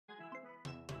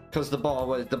Because the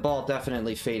ball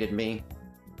definitely faded me.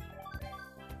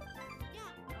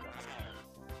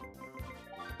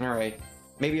 Alright.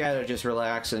 Maybe I ought to just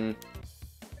relax and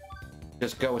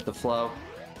just go with the flow.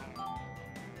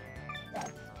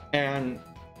 And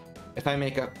if I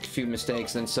make a few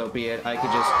mistakes, then so be it. I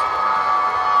could just...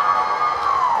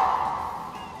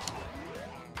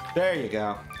 There you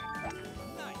go.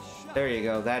 There you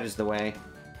go. That is the way.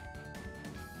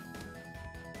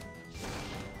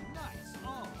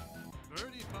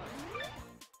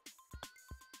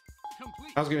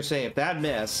 I was gonna say, if that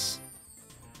miss...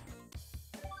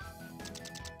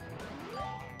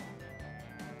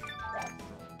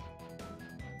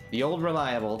 The old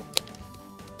reliable.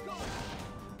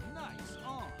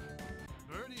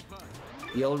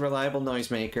 The old reliable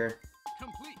noisemaker.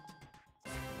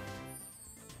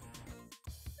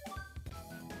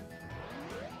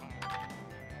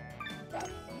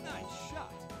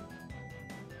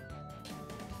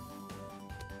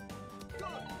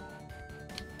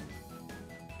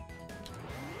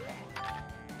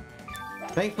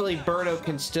 Thankfully, Birdo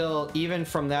can still, even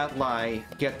from that lie,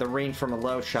 get the rain from a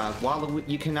low shot.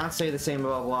 You cannot say the same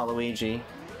about Waluigi.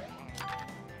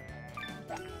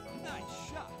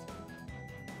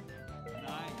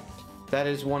 That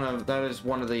is one of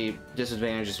the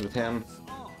disadvantages with him.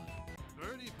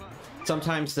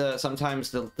 Sometimes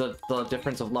the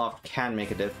difference of loft can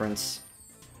make a difference.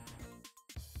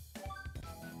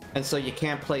 And so you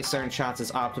can't play certain shots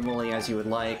as optimally as you would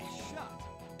like.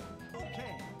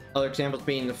 Other examples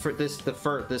being this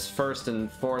first and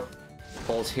fourth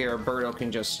holes here, Birdo can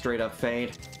just straight up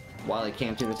fade, while he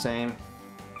can't do the same.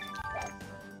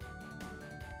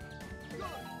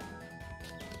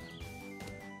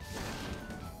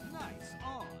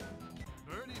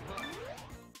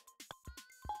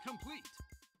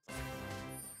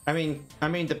 I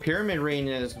mean, the Pyramid Ring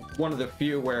is one of the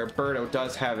few where Birdo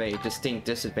does have a distinct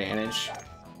disadvantage,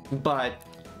 but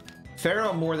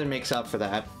Pharaoh more than makes up for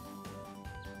that.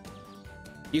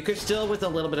 You could still, with a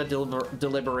little bit of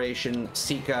deliberation,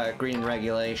 seek green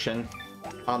regulation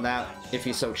on that, if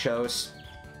you so chose,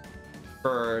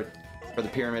 for the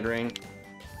Pyramid Ring.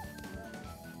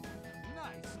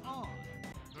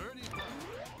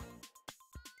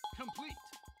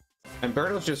 And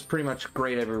Birdo's just pretty much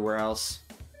great everywhere else.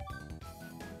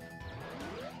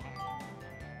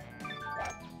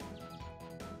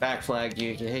 Back flag,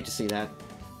 you hate to see that.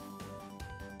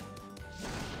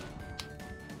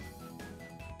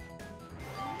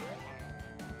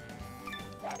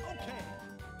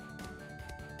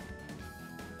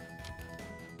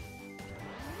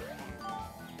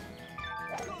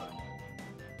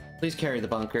 Please carry the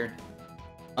bunker.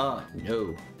 Oh,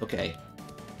 no. Okay.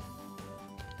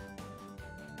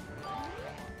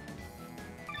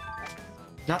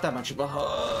 Not that much of a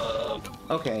hug.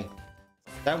 Okay.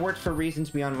 That worked for reasons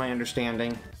beyond my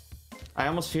understanding. I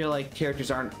almost feel like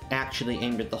characters aren't actually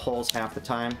aimed at the holes half the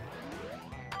time.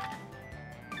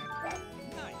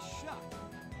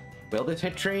 Will this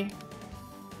hit tree?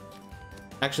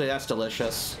 Actually, that's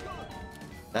delicious.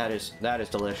 That is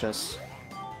delicious.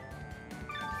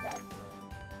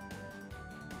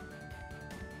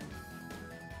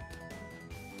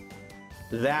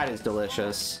 That is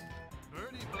delicious.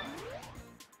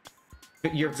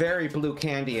 You're very Blue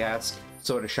Candy-esque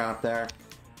sort of shot there.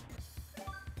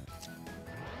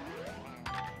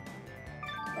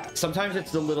 Sometimes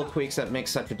it's the little tweaks that make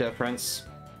such a difference.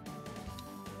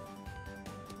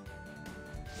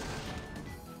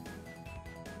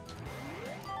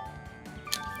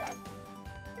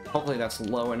 Hopefully that's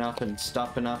low enough and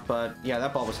stuff enough, but yeah,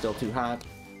 that ball was still too hot.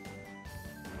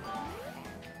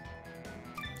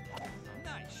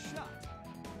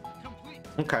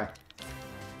 Okay.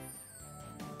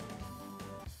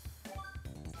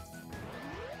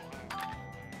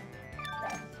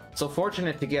 So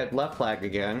fortunate to get left flag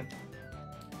again.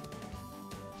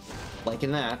 Like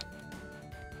in that.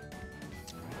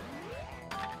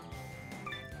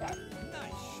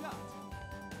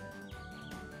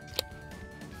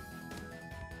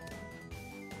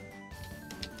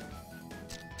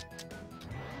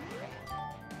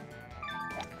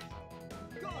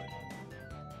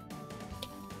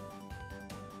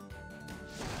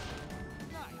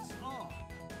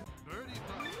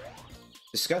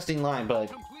 Disgusting line,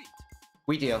 but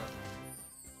we deal.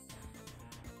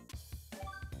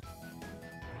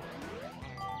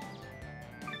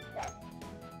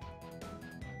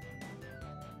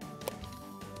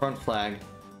 Front flag.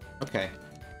 Okay.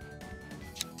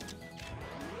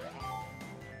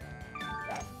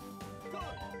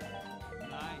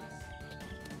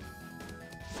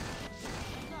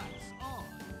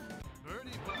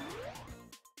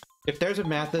 there's a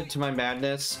method to my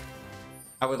madness,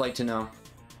 I would like to know.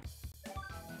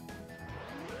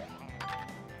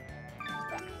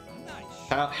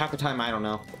 Half the time, I don't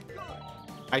know.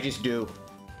 I just do.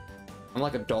 I'm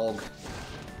like a dog.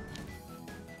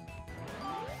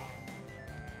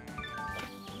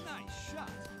 Nice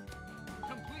shot.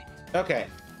 Complete. Okay.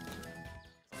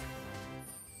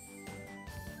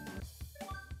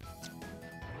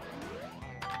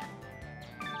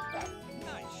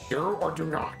 Nice. Do or do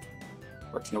not.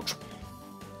 There's no try.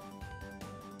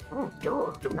 Do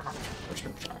or do not. There's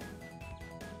no try.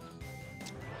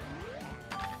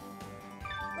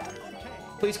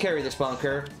 Please carry this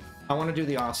bunker. I want to do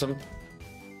the awesome.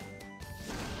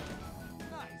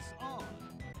 Nice on.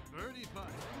 Birdie putt.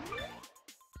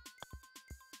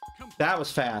 That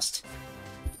was fast.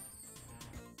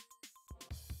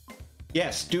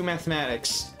 Yes, do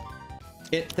mathematics.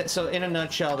 So in a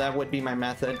nutshell, that would be my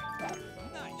method. Nice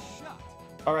shot.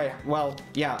 All right. Well,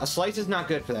 yeah, a slice is not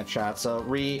good for that shot. So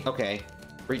okay,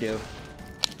 redo.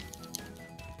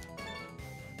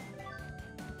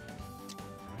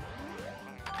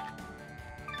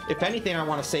 If anything, I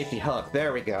want a safety hook.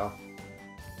 There we go.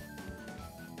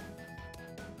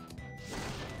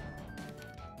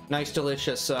 Nice,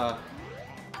 delicious,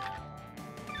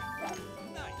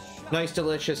 nice,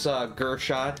 delicious, gur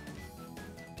shot.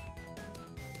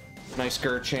 Nice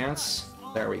gur chance.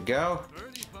 There we go.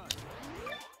 Birdie putt.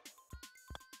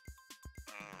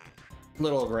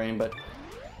 Little rain, but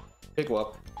big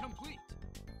whoop. Complete.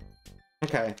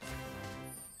 Okay.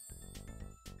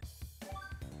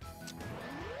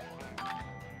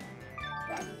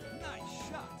 Nice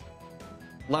shot.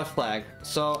 Left flag.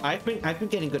 So I've been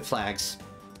getting good flags.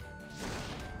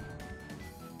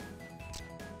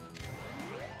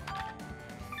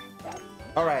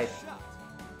 All right. Shot.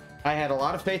 I had a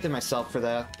lot of faith in myself for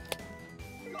that.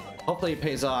 Hopefully it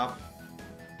pays off.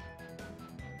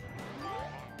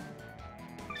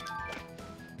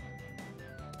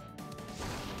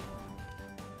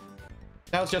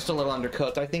 That was just a little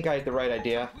undercooked. I think I had the right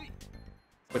idea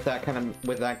with that kind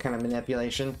of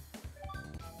manipulation.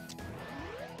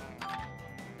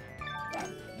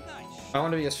 I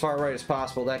want to be as far right as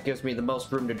possible. That gives me the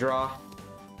most room to draw.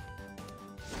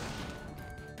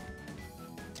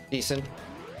 Decent.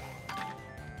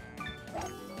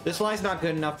 This line's not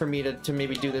good enough for me to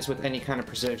maybe do this with any kind of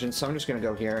precision, so I'm just gonna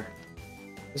go here.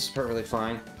 This is perfectly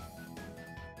fine.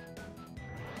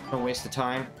 Don't waste the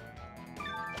time.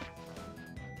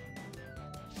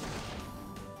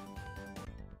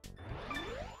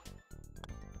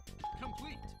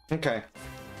 Complete. Okay.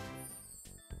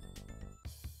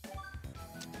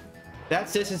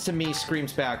 That distance to me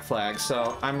screams back flag,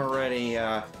 so I'm already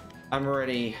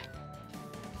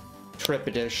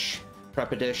trepidatious.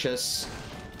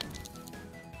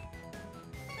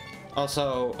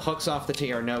 Also, hooks off the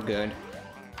tee are no good.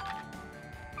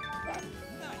 Nice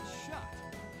shot.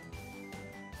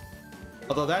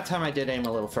 Although that time I did aim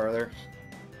a little further.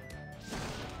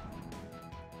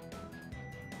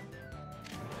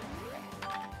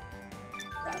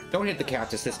 Don't hit the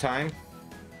cactus this time.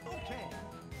 Okay.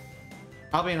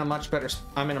 I'm in a much better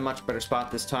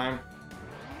spot this time.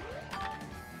 Nice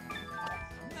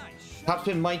shot.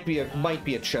 Topspin might be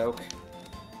a choke.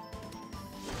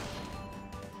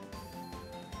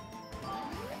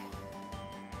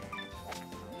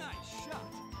 Nice shot.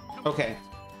 Okay.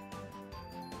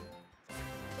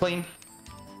 Clean.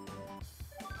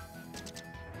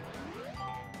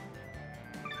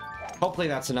 Hopefully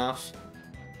that's enough.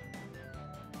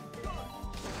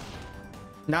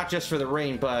 Not just for the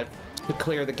rain, but to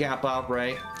clear the gap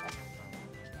outright.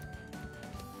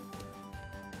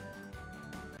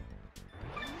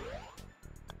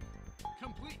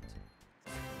 Complete.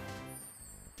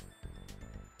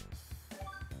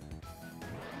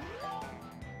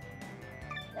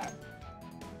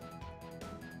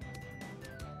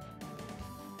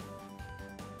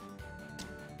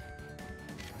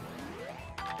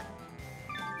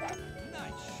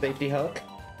 Nice. Safety hook.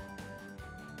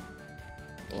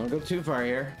 Don't want to go too far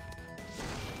here.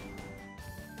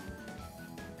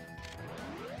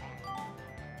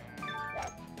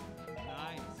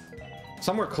 Nice.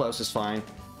 Somewhere close is fine.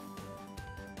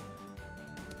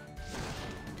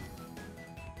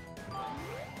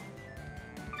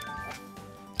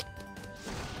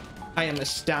 I am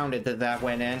astounded that that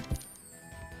went in.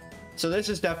 So this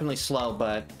is definitely slow,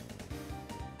 but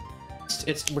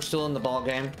we're still in the ball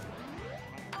game.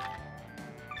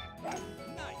 Nice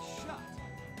shot.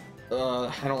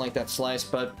 I don't like that slice,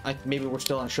 but maybe we're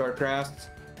still on short grass.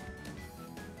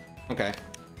 Okay.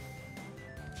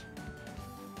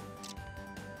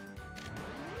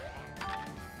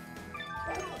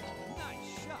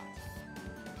 Nice shot.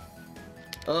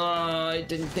 I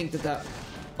didn't think that.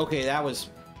 Okay, that was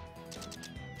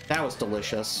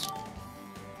delicious.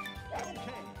 Okay.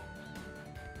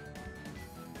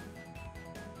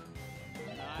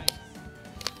 Nice.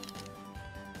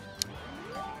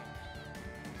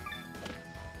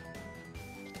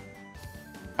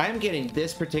 I am getting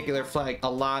this particular flag a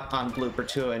lot on Blooper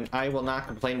 2, and I will not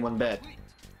complain one bit.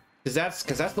 Because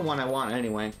that's the one I want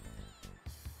anyway.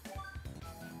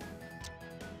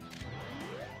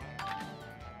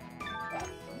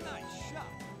 Nice shot.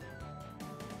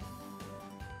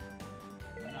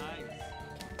 Nice.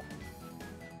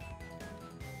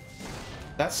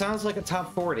 That sounds like a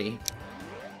top 40.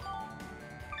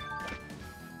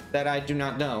 That I do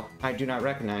not know. I do not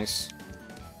recognize.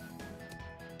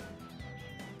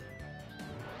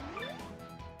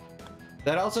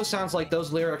 That also sounds like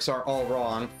those lyrics are all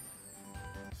wrong.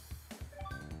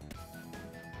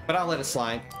 But I'll let it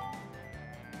slide.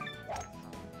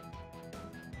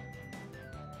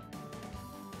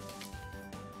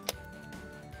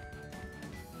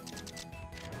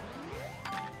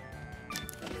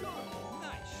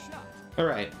 Nice shot.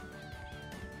 Alright.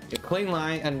 A clean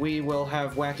lie, and we will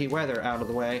have wacky weather out of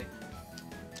the way.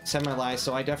 Semi-lie,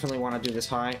 so I definitely want to do this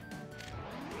high.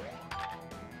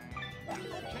 Okay.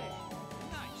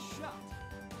 Nice shot.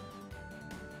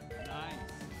 Nice.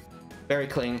 Very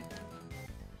clean.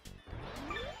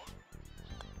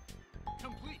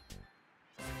 Complete.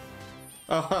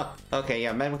 Oh, huh. Okay,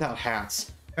 yeah, men without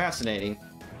hats. Fascinating.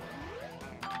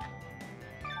 Nice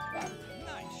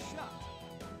shot.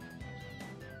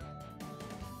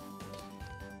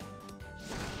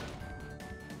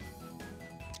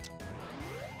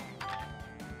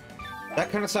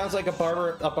 That kind of sounds like a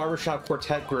barbershop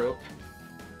quartet group.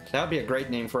 That would be a great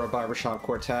name for a barbershop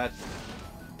quartet.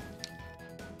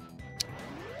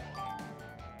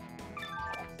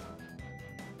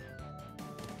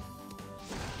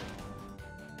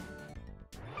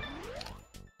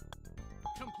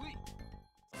 Complete.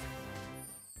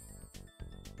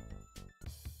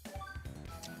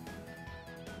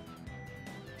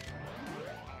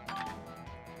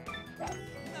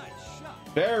 Nice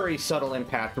shot. Very subtle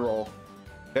impact roll.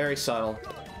 Very subtle.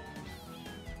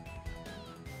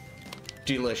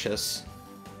 Delicious.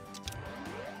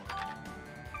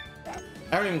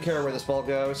 I don't even care where this ball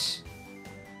goes.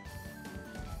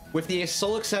 With the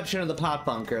sole exception of the pot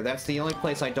bunker, that's the only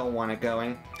place I don't want it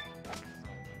going.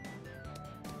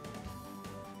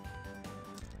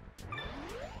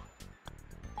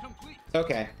 Complete.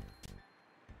 Okay.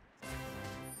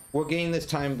 We're getting this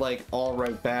time, like, all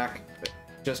right back.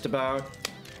 Just about.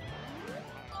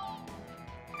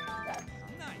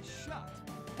 Nice shot.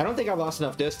 I don't think I've lost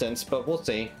enough distance, but we'll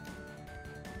see.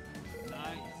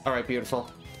 Nice. Alright,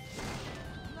 beautiful.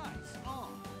 Nice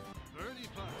on. Birdie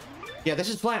putt. Yeah, this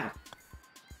is flat.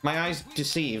 My eyes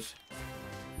deceive.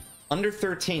 Under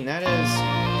 13, that is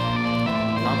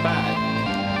not bad.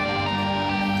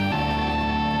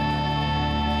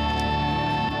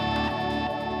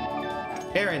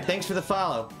 Aaron, thanks for the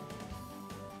follow.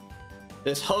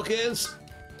 This hook is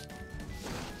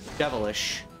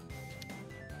devilish.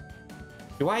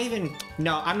 Do I even...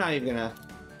 No, I'm not even gonna...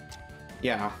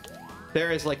 Yeah.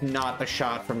 There is, like, not a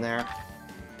shot from there.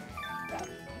 Nice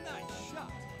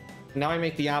shot. Now I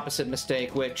make the opposite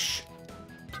mistake, which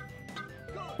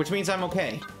means I'm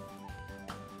okay.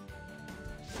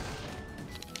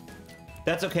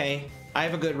 That's okay. I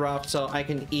have a good rough, so I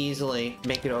can easily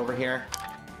make it over here.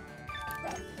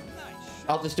 Nice shot.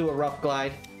 I'll just do a rough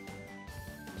glide.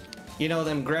 You know,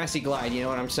 them grassy glide, you know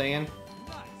what I'm saying?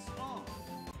 Nice on.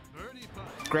 Birdie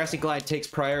putt. Grassy glide takes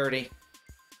priority.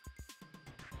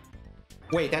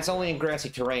 Wait, that's only in grassy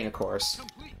terrain, of course.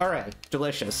 Complete. Alright,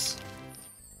 delicious.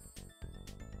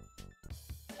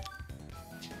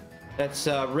 That's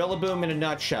Rillaboom in a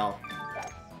nutshell.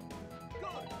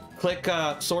 Click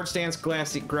Sword Stance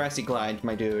Grassy Glide,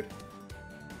 my dude.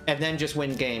 And then just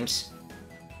win games.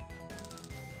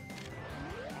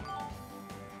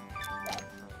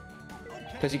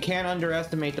 Because you can't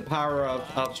underestimate the power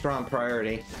of strong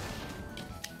priority.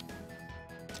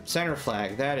 Center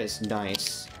flag, that is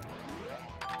nice.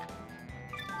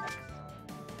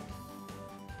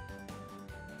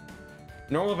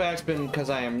 Normal backspin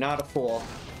because I am not a fool.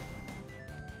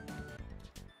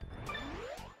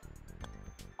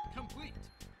 Complete.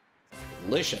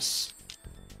 Delicious.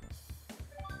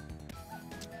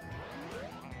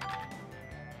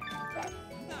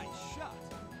 Nice shot.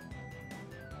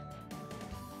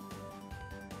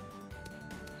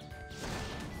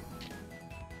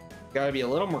 Gotta be a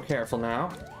little more careful now.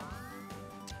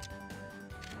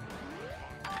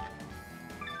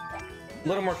 A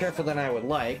little more careful than I would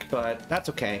like, but that's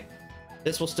okay.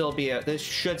 This will still be a, this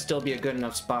should still be a good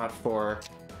enough spot for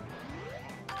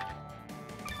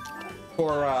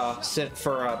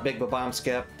Big Bomb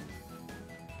Skip.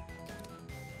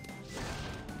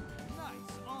 Nice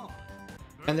on.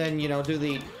 And then, you know, do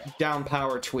the down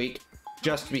power tweak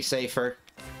just to be safer.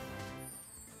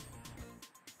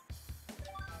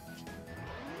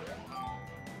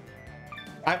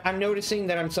 I'm noticing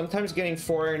that I'm sometimes getting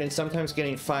 4 iron and sometimes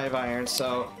getting 5 iron,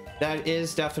 so that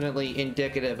is definitely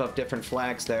indicative of different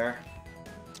flags there.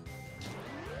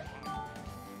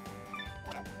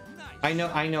 I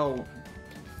know.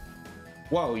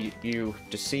 Whoa, you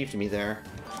deceived me there.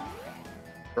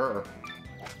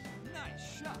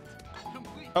 Nice shot.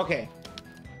 Complete. Okay,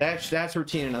 that's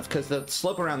routine enough because the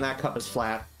slope around that cup is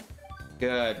flat.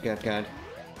 Good.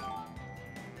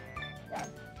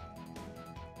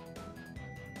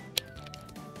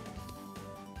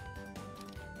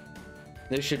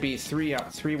 This should be 3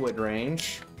 wood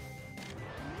range.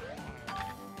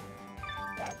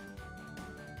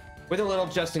 With a little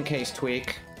just in case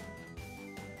tweak.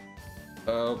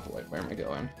 Oh boy, where am I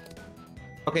going?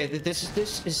 Okay, this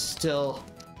is still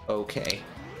okay.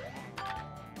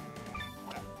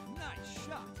 Nice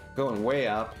shot. Going way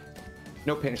up.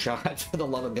 No pin shot, for the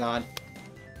love of God.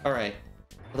 Alright.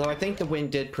 Although I think the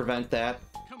wind did prevent that.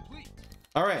 Complete.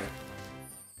 Alright.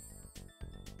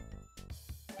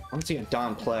 I want to see a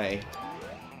Don play.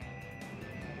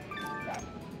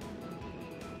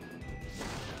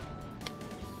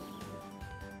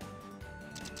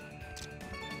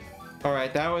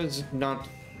 Alright, that was not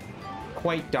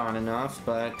quite Don enough,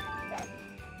 but...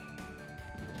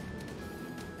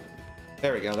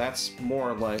 There we go, that's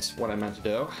more or less what I meant to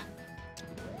do.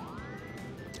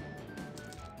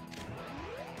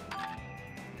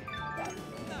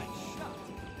 Nice shot.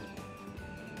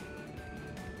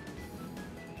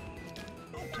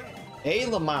 Okay. Hey,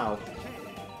 Lamau.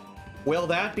 Will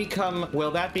that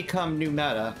become new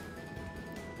meta?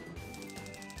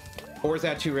 Or is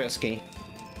that too risky?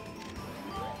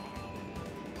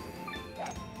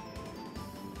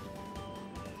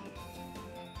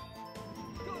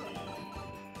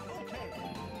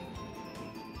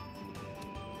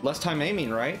 Less time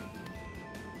aiming, right?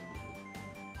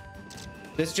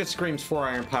 This just screams 4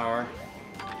 iron power.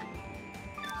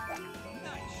 Nice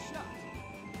shot.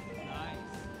 Nice.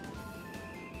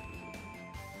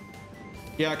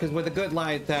 Yeah, because with a good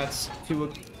light, that's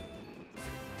to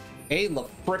a la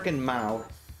frickin' Mao.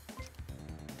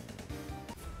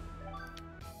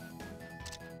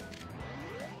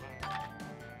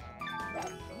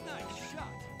 Nice shot.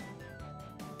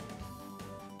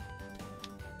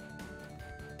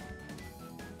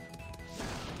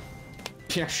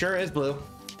 Yeah, sure is blue.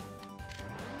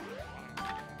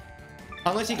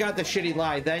 Unless you got the shitty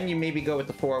lie, then you maybe go with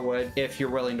the 4 wood if you're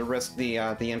willing to risk the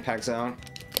impact zone.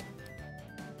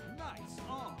 Nice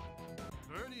on.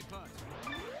 Birdie putt.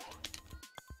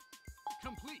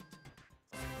 Complete.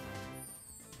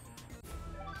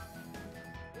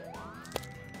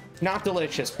 Not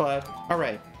delicious, but all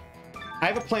right. I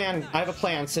have a plan. I have a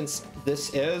plan since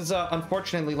this is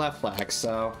unfortunately left flag,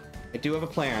 so I do have a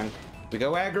plan. We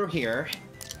go aggro here,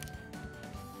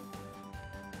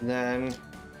 then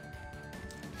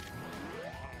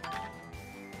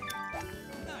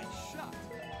Nice shot.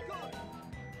 Good.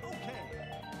 Okay.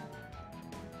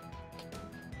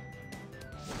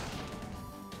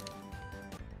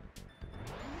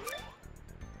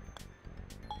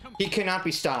 he cannot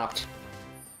be stopped.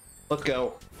 Let's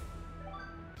go.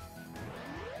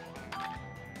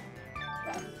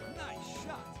 Nice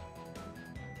shot.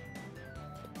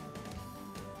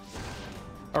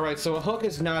 All right, so a hook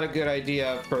is not a good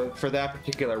idea for that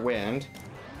particular wind,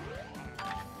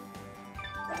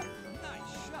 Nice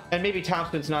shot. and maybe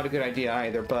topspin's not a good idea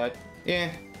either. But yeah.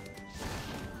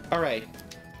 All right,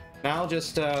 now I'll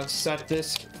just set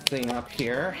this thing up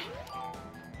here.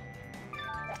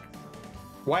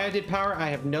 Why I did power, I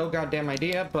have no goddamn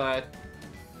idea, but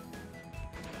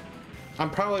I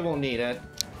probably won't need it.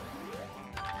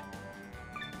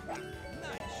 Nice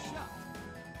shot.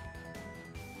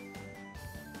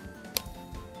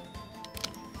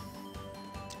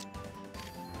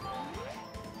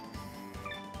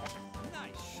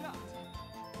 Nice shot.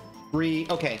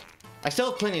 Okay, I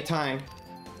still have plenty of time.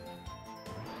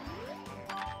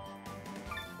 Nice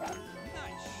shot.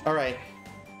 All right.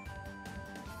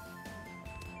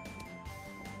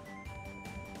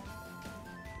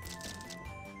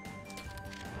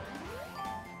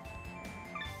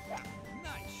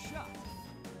 Nice shot.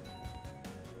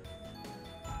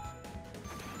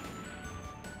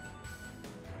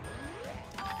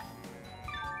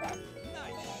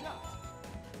 Nice shot.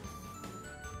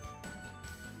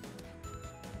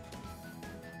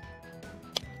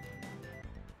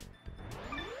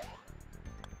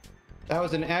 That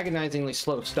was an agonizingly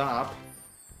slow stop.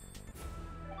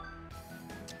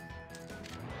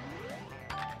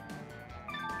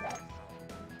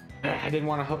 I didn't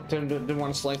want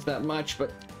to slice that much,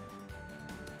 but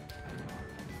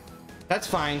that's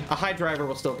fine. A high driver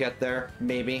will still get there,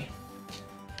 maybe.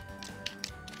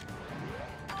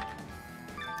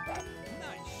 Nice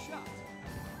shot.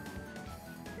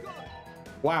 Good.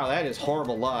 Wow, that is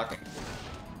horrible luck.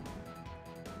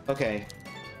 Okay.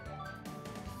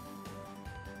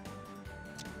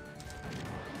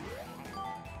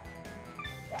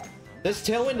 This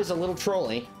tailwind is a little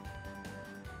trolly.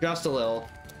 Just a little.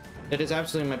 It is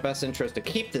absolutely in my best interest to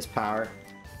keep this power.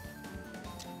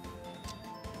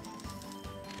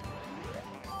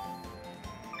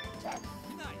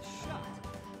 Nice shot.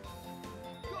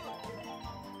 Good.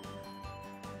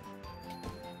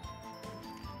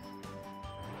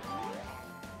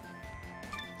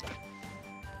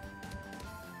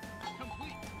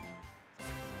 Complete.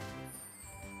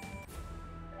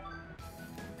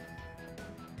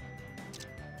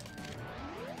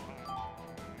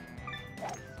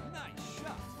 Nice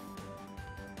shot.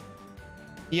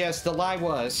 Yes, the lie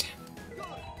was. Good.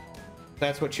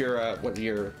 That's what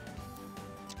you're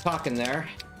talking there.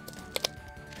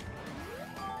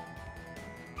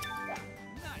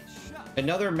 Nice shot.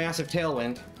 Another massive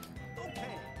tailwind, Okay.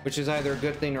 which is either a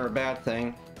good thing or a bad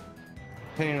thing,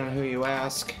 depending on who you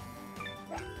ask.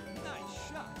 Nice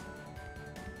shot.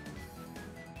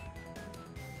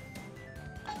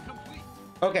 Complete.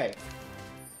 Okay.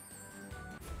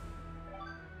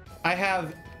 I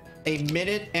have a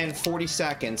minute and 40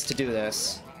 seconds to do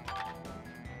this.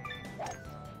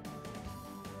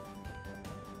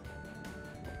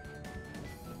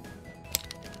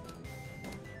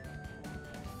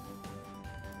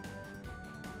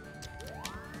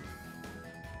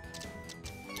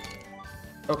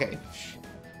 Okay.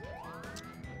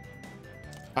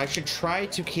 I should try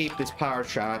to keep this power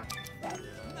shot. Nice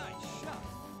shot.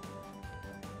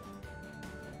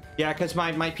 Yeah, because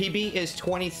my PB is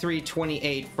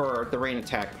 23-28 for the rain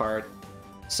attack part.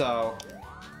 So...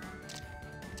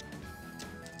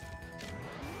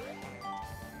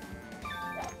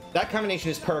 that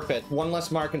combination is perfect. One less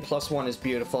mark and +1 is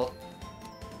beautiful.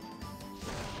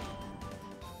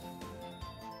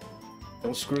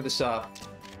 Don't screw this up.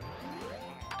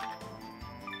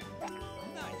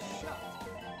 Nice shot.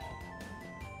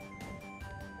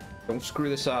 Don't screw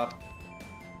this up.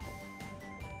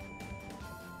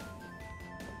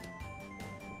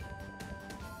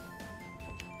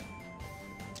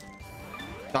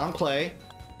 On play.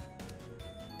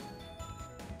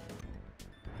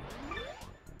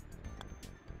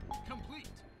 Complete.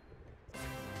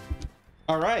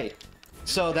 All right.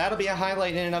 So that'll be a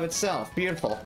highlight in and of itself. Beautiful.